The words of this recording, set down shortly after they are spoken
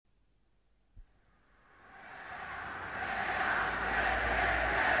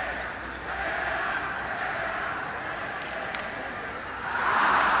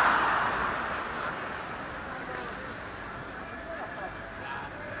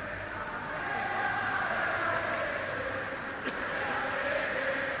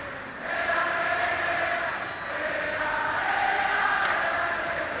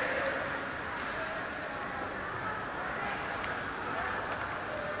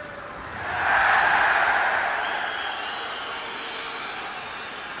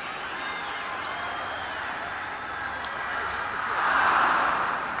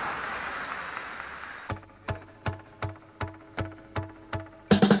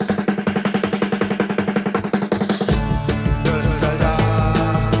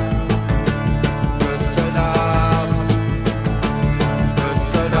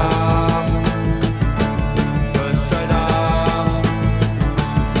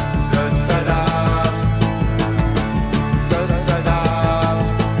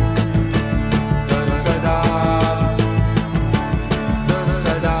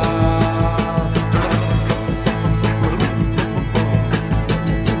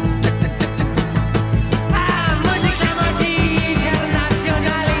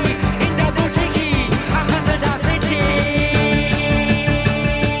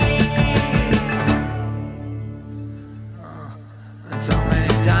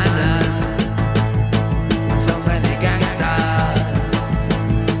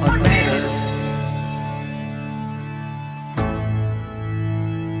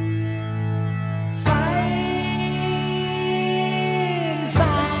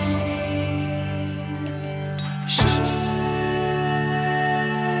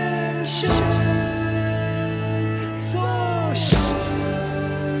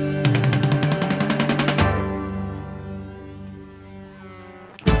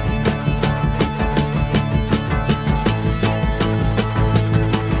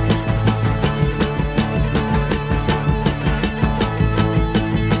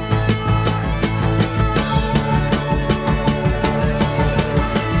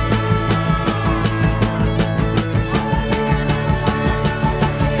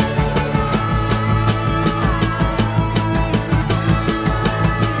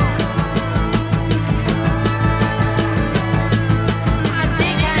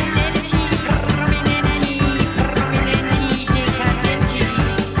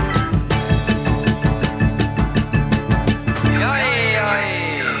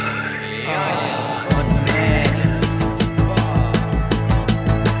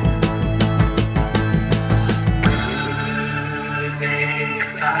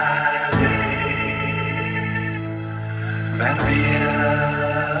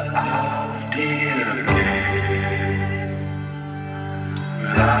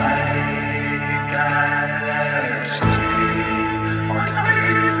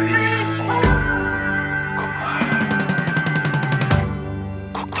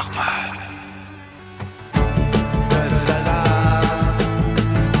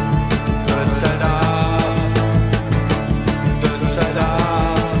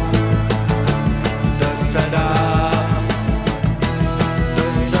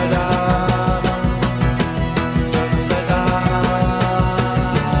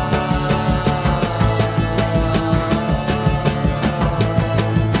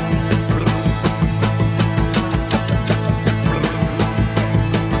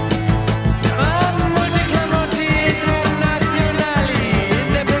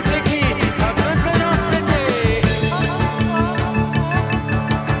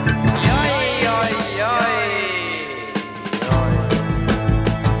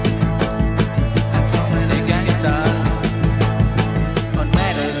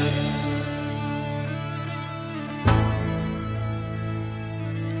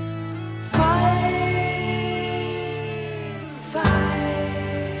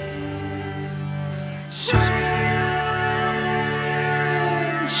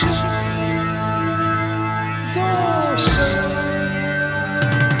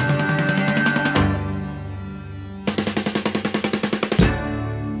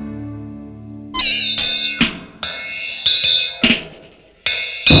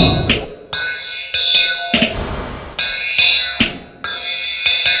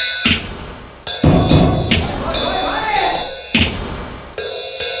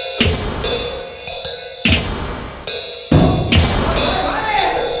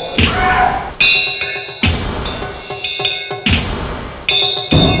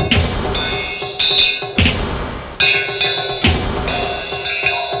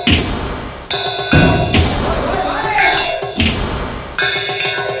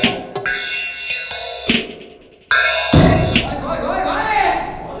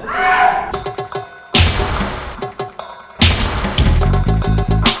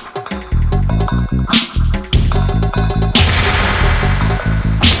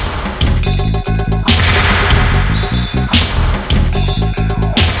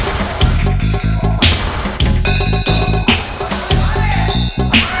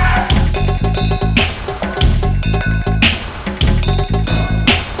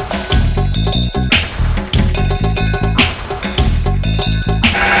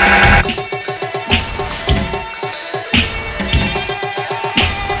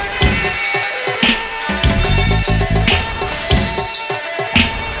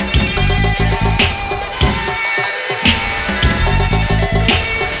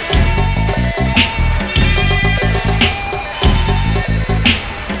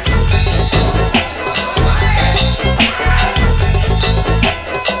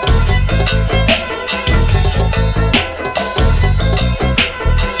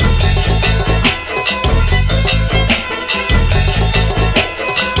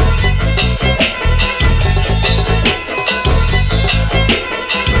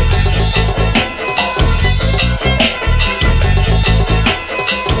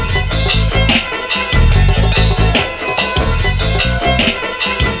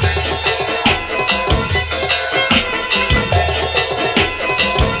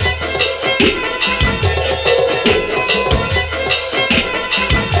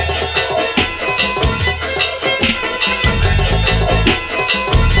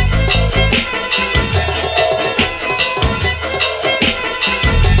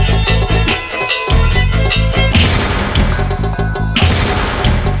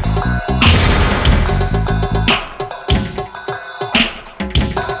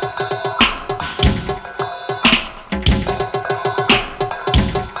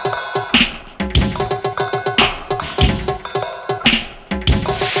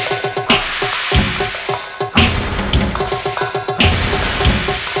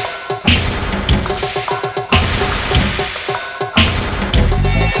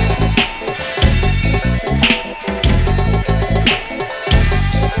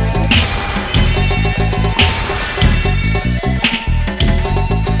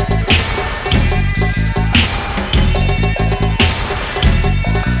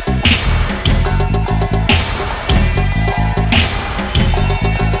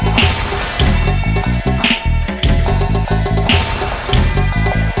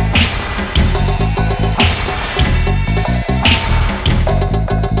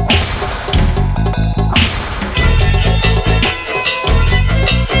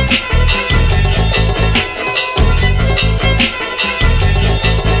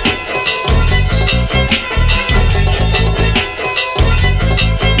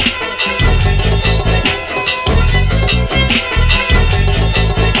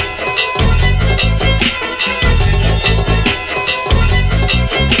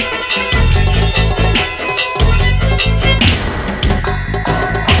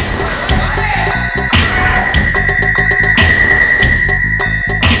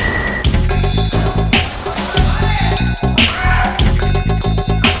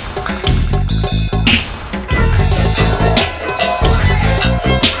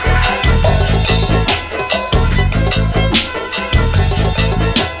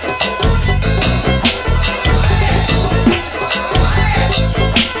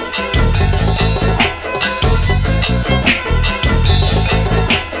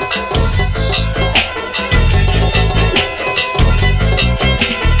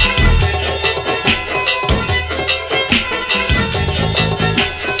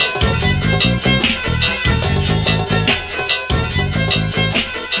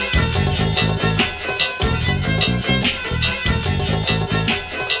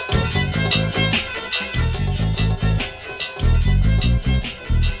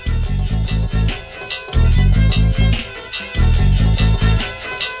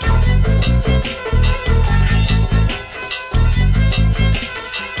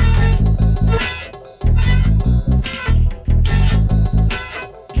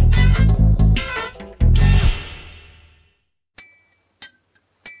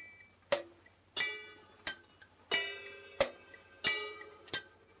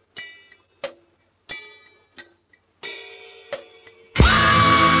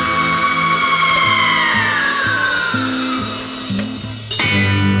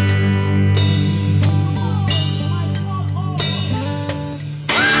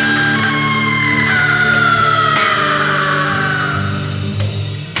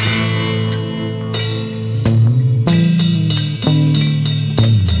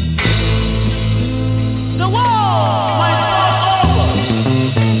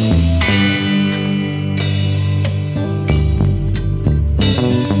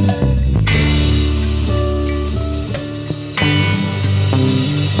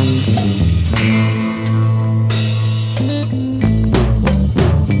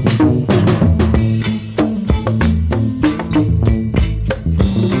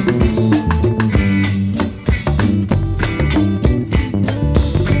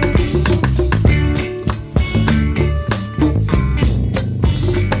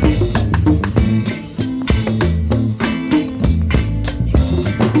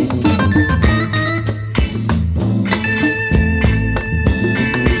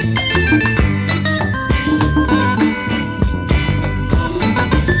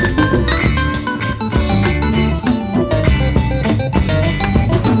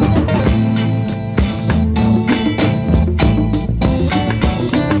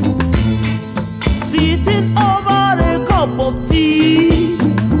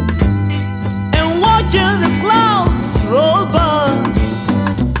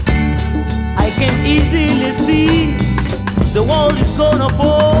gonna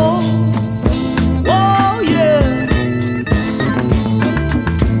fall. Oh yeah.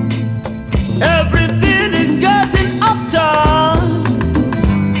 Everything is getting upturned.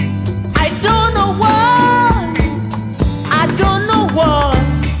 I don't know why. I don't know why.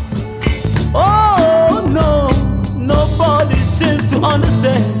 Oh no, nobody seems to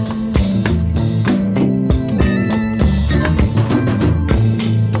understand.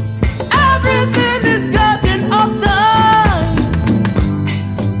 Everything is getting upturned.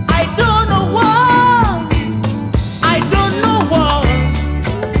 I don't know why. I don't know why.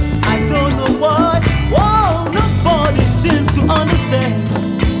 I don't know why. Whoa, nobody seems to understand.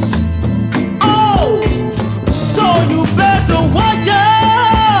 Oh, so you better watch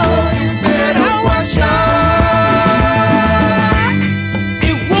out. Better watch out.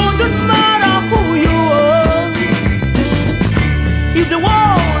 It wouldn't matter who you are. If the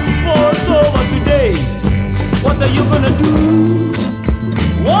world falls over today, what are you gonna do?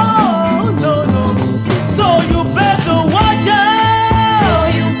 Whoa, no, no. So you better watch out. So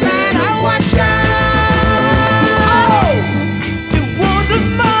you better watch out. Oh, it wouldn't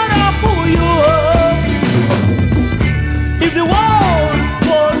matter who you are. If the world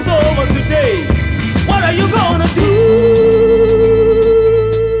falls over today, what are you gonna do?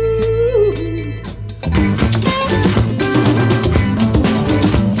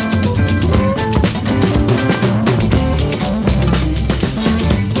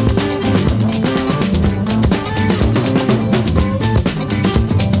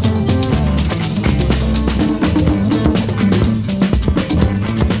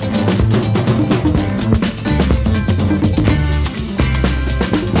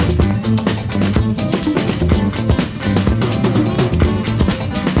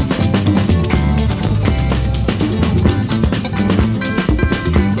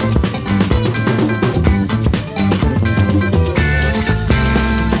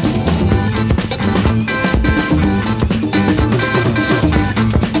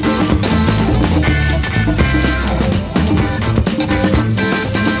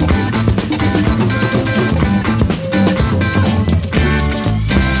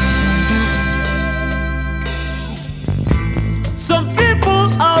 Some people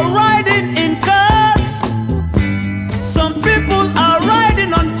are riding in cars. Some people are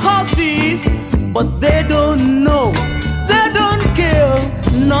riding on horses, but they don't know, they don't care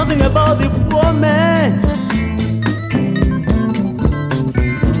nothing about the poor man.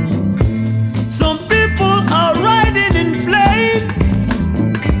 Some people are riding in planes.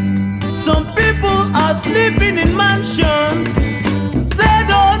 Some people are sleeping in mansions. They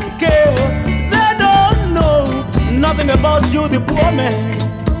don't care, they don't know nothing about you, the poor man.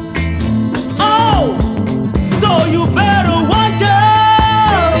 Oh, so you better watch out.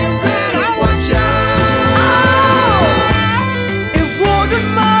 So you better watch out. Oh, it wouldn't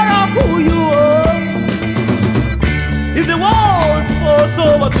matter who you are. If the world falls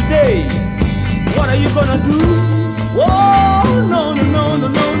over today, what are you gonna do? Whoa, no, no, no, no,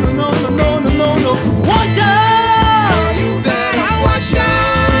 no, no, no, no, no, no, no. Watch out. So you better watch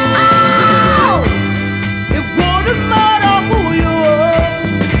out. Oh, it wouldn't matter who you are.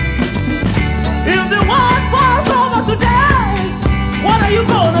 If the world falls over today, what are you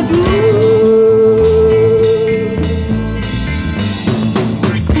gonna do?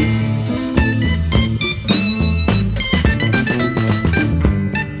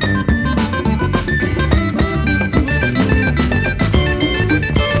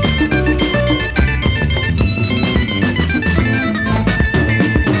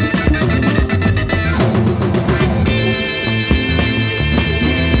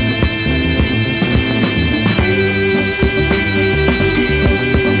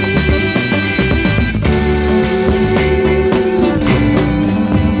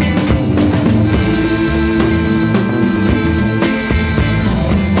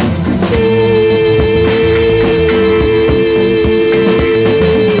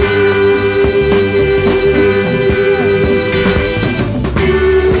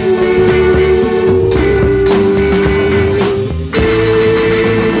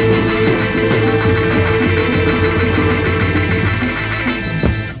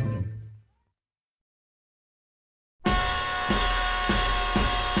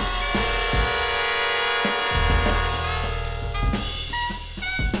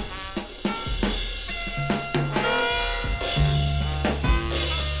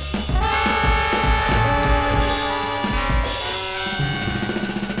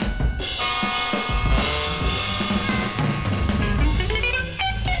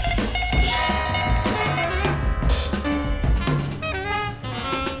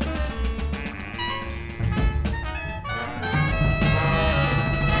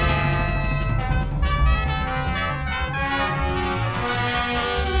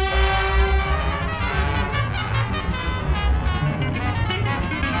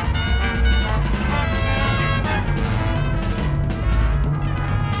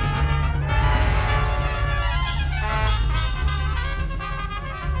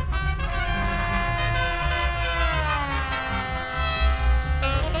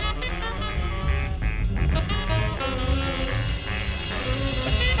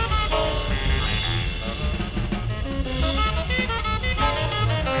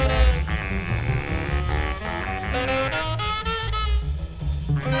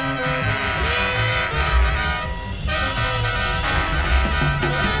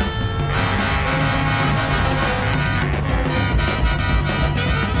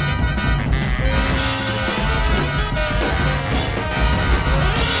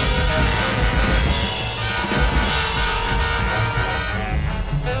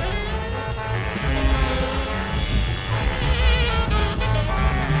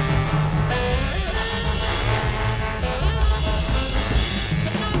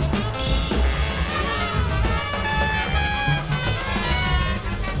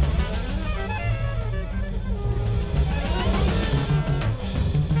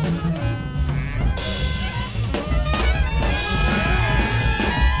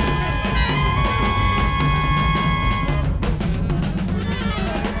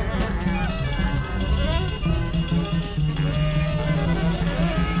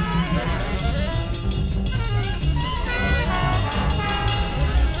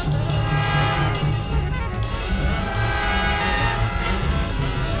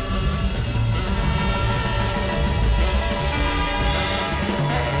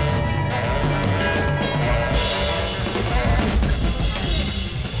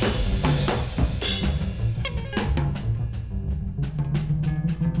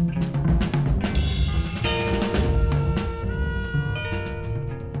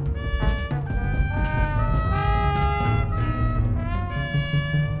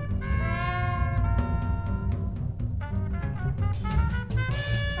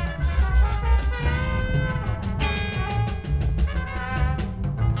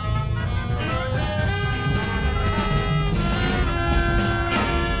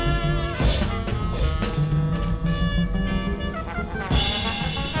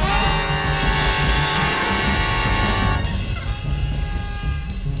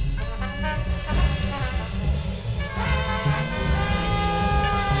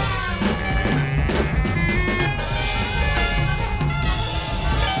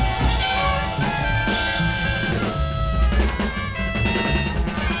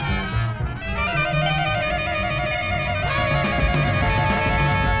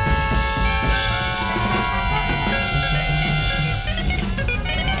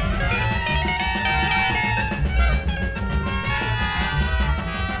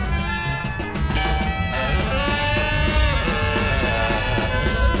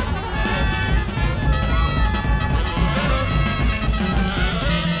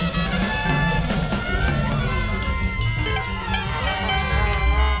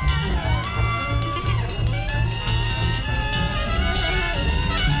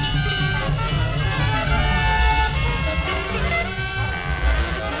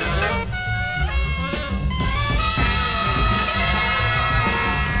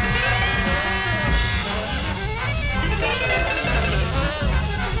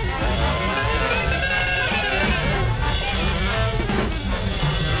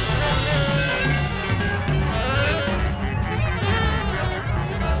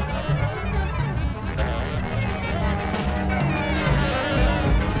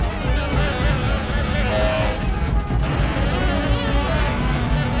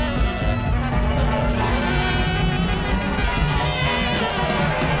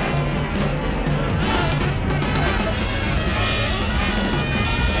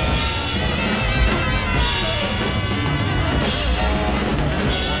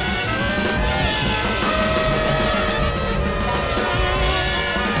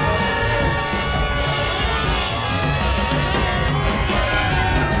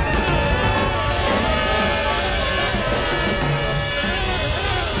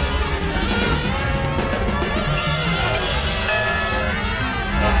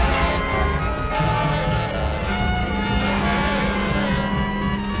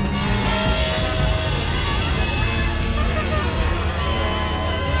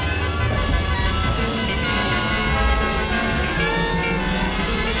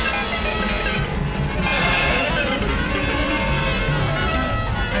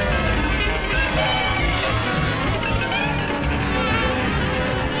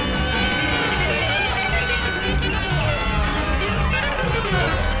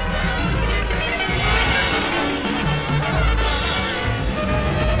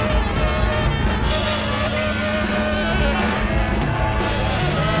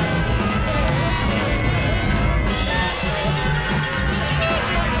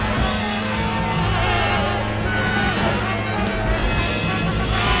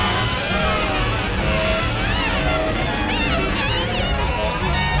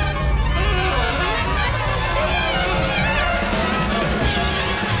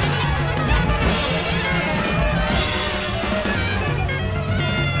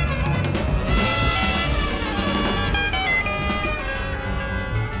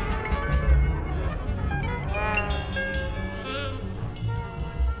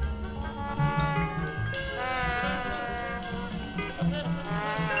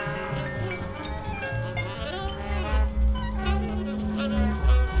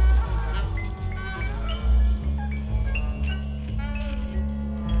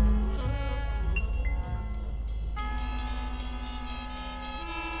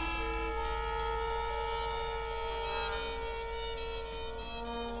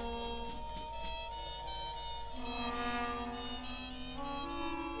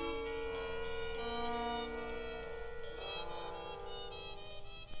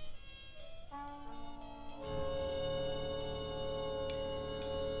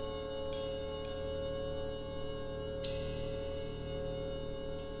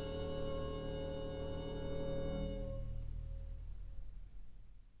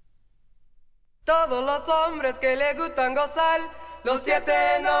 Todos los hombres que le gustan gozar, los 7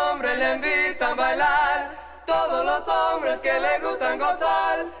 nombres le invitan a bailar. Todos los hombres que le gustan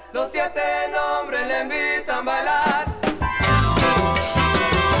gozar, los 7 nombres le invitan a bailar.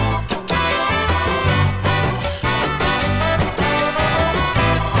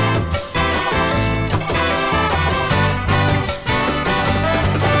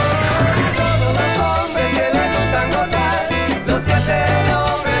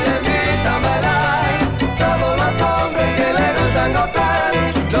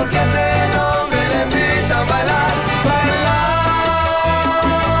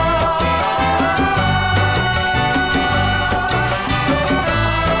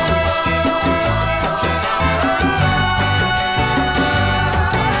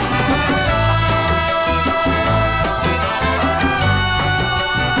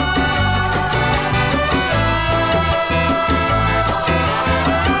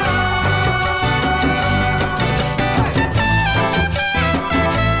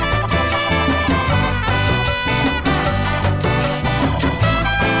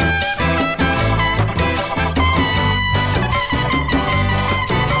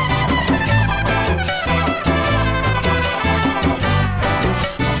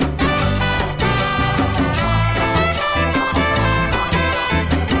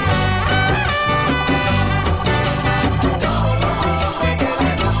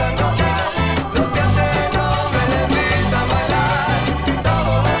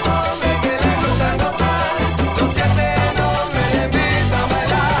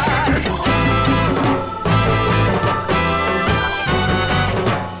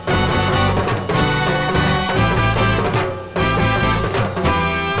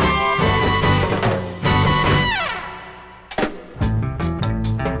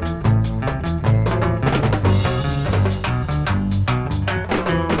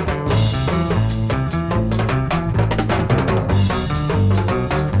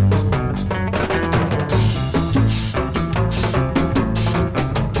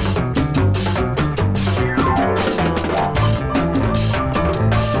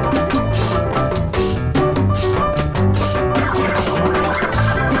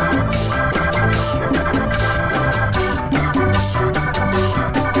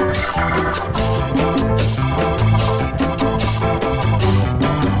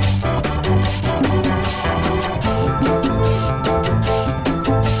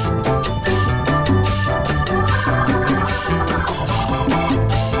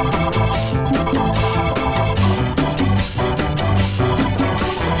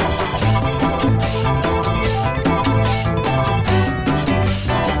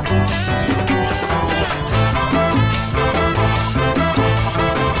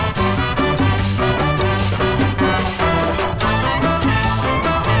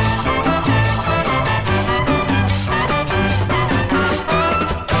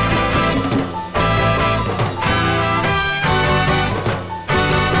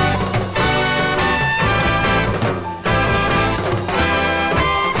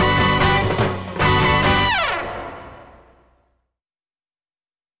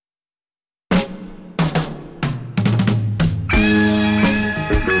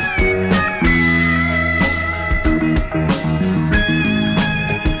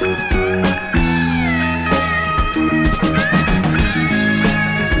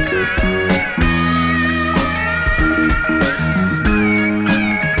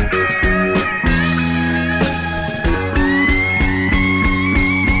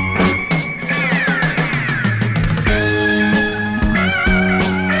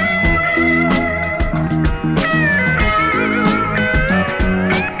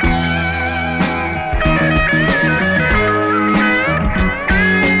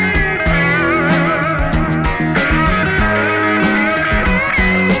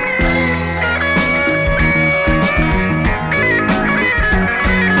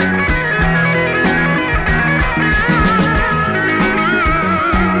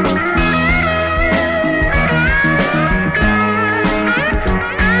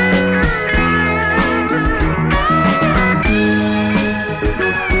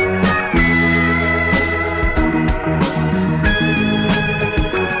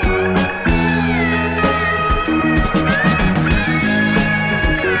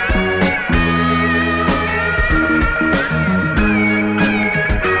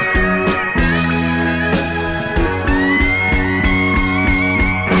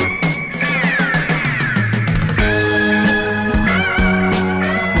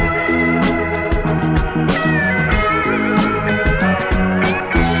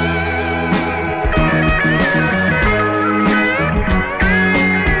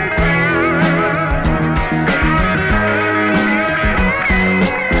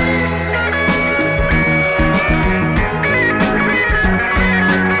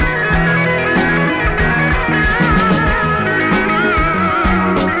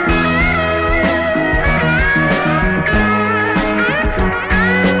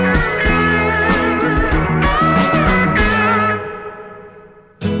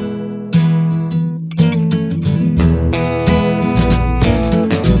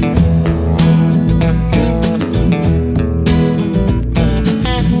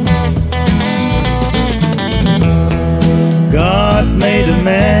 made a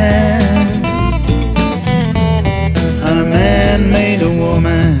man, and a man made a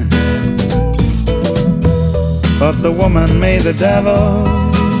woman, but the woman made the devil.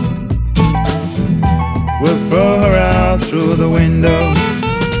 We'll throw her out through the window.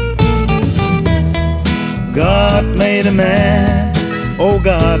 God made a man, oh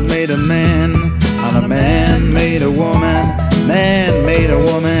God made a man, and a man made a woman, man made a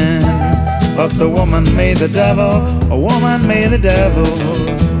woman, but the woman made the devil, a woman made the devil.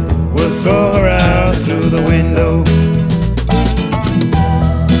 We'll throw her out through the window.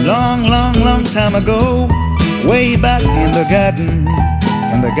 Long, long, long time ago, way back in the Garden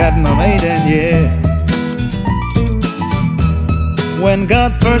of Eden, yeah. When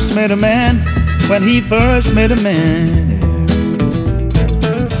God first made a man, when He first made a man, yeah.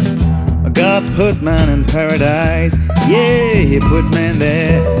 God put man in paradise, yeah, He put man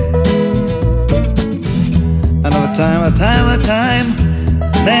there. Another time,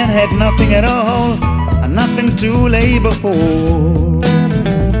 man had nothing at all, and nothing to labor for.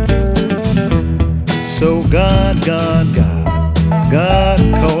 So God called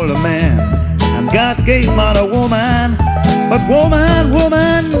a man, and God gave man a woman, but woman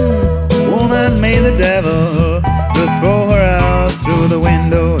made the devil to throw her out through the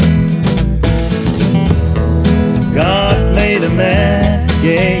window. God made a man,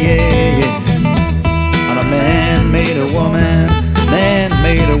 yeah, and a man made a woman, man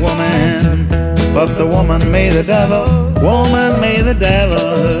made a woman, but the woman made the devil, woman made the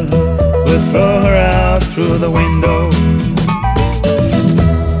devil. We'll throw her out through the window.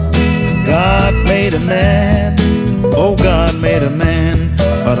 God made a man, oh God made a man,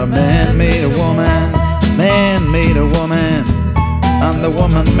 but a man made a woman, man made a woman, and the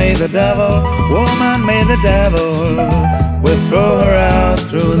woman made the devil, woman made the devil. We'll throw her out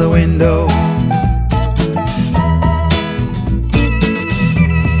through the window.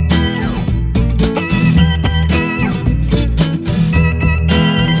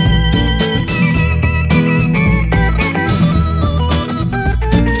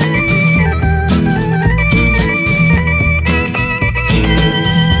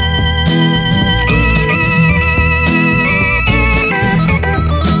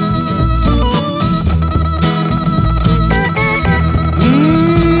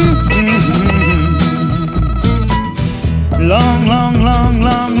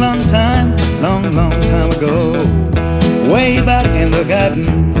 Long time ago, way back in the Garden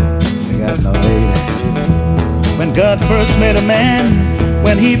of Eden, when God first made a man,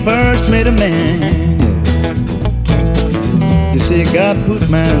 when He first made a man, yeah. You see, God put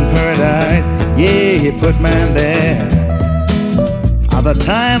man in paradise, yeah, He put man there. At the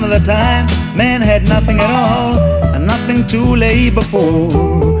time, man had nothing at all, and nothing to labor for.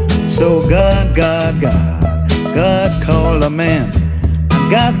 So God called a man,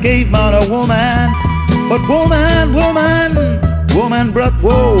 God gave man a woman, but woman brought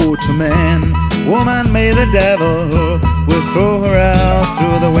woe to man. Woman made the devil, we'll throw her out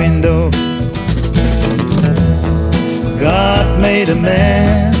through the window. God made a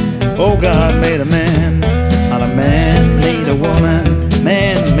man, oh God made a man, and a man made a woman,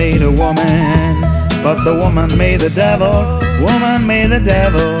 man made a woman, but the woman made the devil, woman made the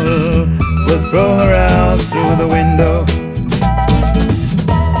devil, we'll throw her out through the window.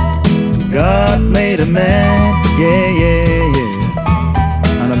 God made a man, yeah,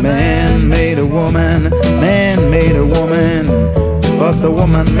 and a man made a woman, man made a woman, but the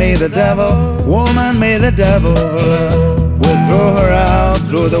woman made the devil, woman made the devil. We'll throw her out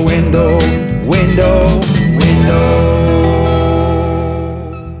through the window.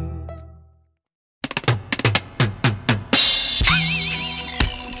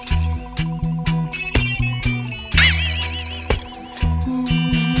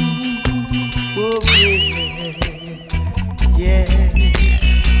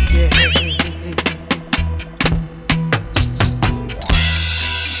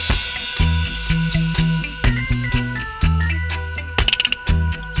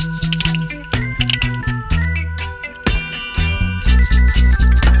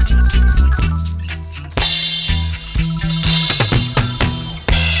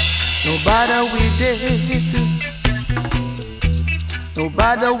 No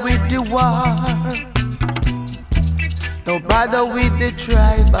bother with the war, no bother with the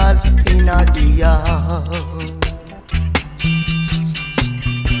tribal in the yard.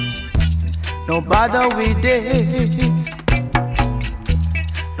 No bother with it,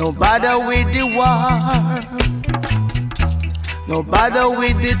 no bother with the war, no bother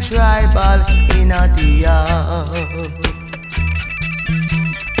with the tribal in the yard.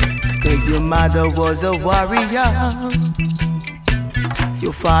 'Cause your mother was a warrior,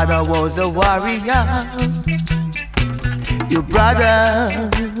 Your father was a warrior. Your brother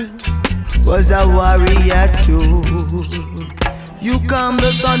was a warrior too. You come,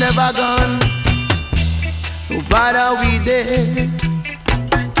 the sun never gone. No bother with it.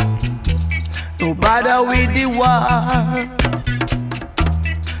 No bother with the war.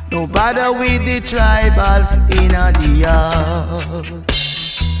 No bother with the tribal in the yard.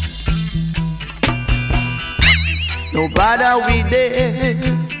 No bother with it.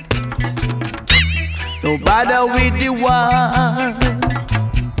 No bother with the war.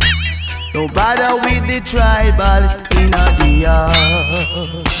 No bother with the tribal in the yard.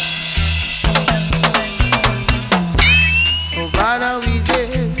 No bother with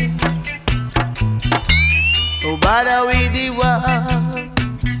it. No bother with the war.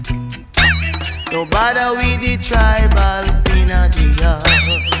 No bother with the tribal in the yard.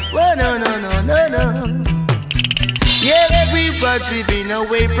 Oh no no no no no. Yeah, everybody's been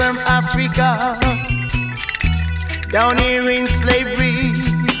away from Africa, down here in slavery.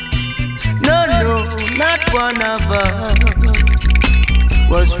 No, no, not one of us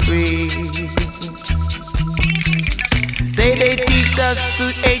was free. Say they teach us to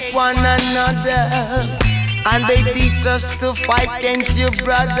hate one another, and they teach us to fight against your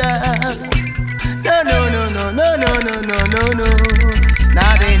brother. No, no, no, no, no, no, no, no, no, no,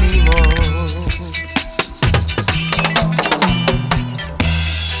 not anymore.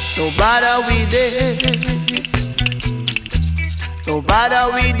 No bother with it. No bother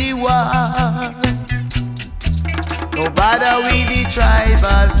with the war. No bother with the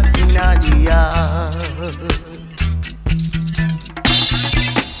tribal in the yard.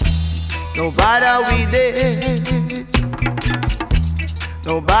 No bother with it.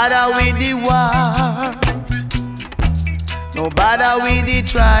 No bother with the war. No bother with the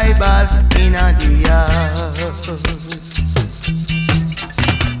tribal in the yard.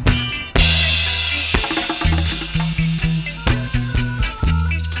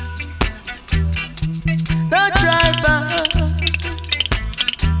 No tribal.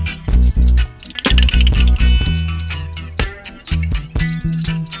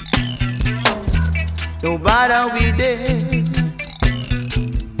 No bother with it.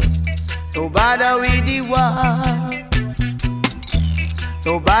 No bother with the war.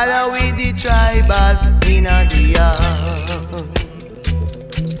 No bother with the tribal in the yard.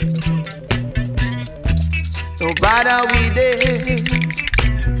 No bother with it.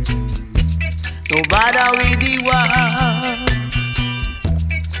 No bother with the war.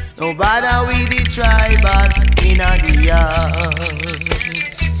 No bother with the tribal in the yard.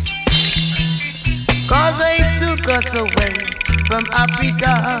 Cause they took us away from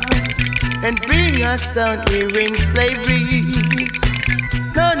Africa and bring us down here in slavery.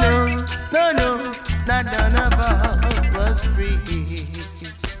 No, no, no, no, not none of us was free.